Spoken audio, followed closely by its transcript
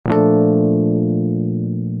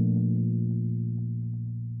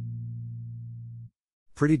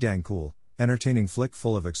Pretty dang cool, entertaining flick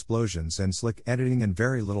full of explosions and slick editing and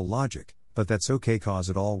very little logic, but that's okay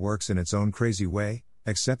cause it all works in its own crazy way,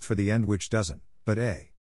 except for the end which doesn't, but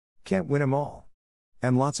can't win 'em all.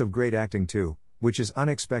 And lots of great acting too, which is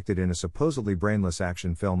unexpected in a supposedly brainless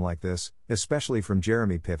action film like this, especially from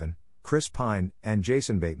Jeremy Piven, Chris Pine, and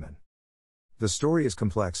Jason Bateman. The story is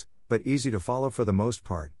complex, but easy to follow for the most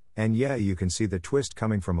part, and yeah, you can see the twist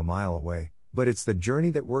coming from a mile away, but it's the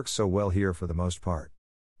journey that works so well here for the most part.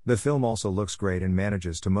 The film also looks great and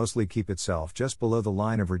manages to mostly keep itself just below the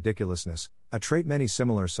line of ridiculousness, a trait many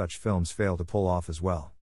similar such films fail to pull off as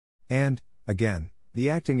well. And, again, the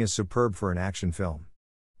acting is superb for an action film.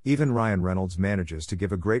 Even Ryan Reynolds manages to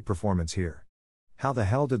give a great performance here. How the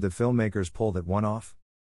hell did the filmmakers pull that one off?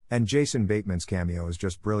 And Jason Bateman's cameo is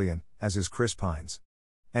just brilliant, as is Chris Pine's.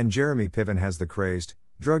 And Jeremy Piven has the crazed,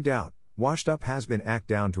 drugged out, washed up has-been act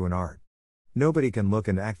down to an art. Nobody can look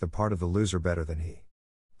and act the part of the loser better than he.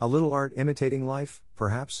 A little art imitating life,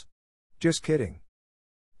 perhaps? Just kidding.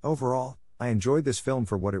 Overall, I enjoyed this film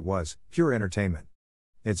for what it was, pure entertainment.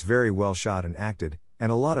 It's very well shot and acted,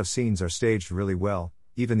 and a lot of scenes are staged really well,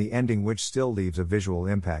 even the ending which still leaves a visual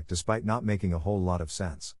impact despite not making a whole lot of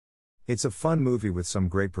sense. It's a fun movie with some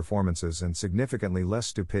great performances and significantly less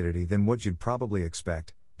stupidity than what you'd probably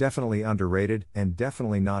expect, definitely underrated and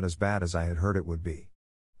definitely not as bad as I had heard it would be.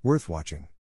 Worth watching.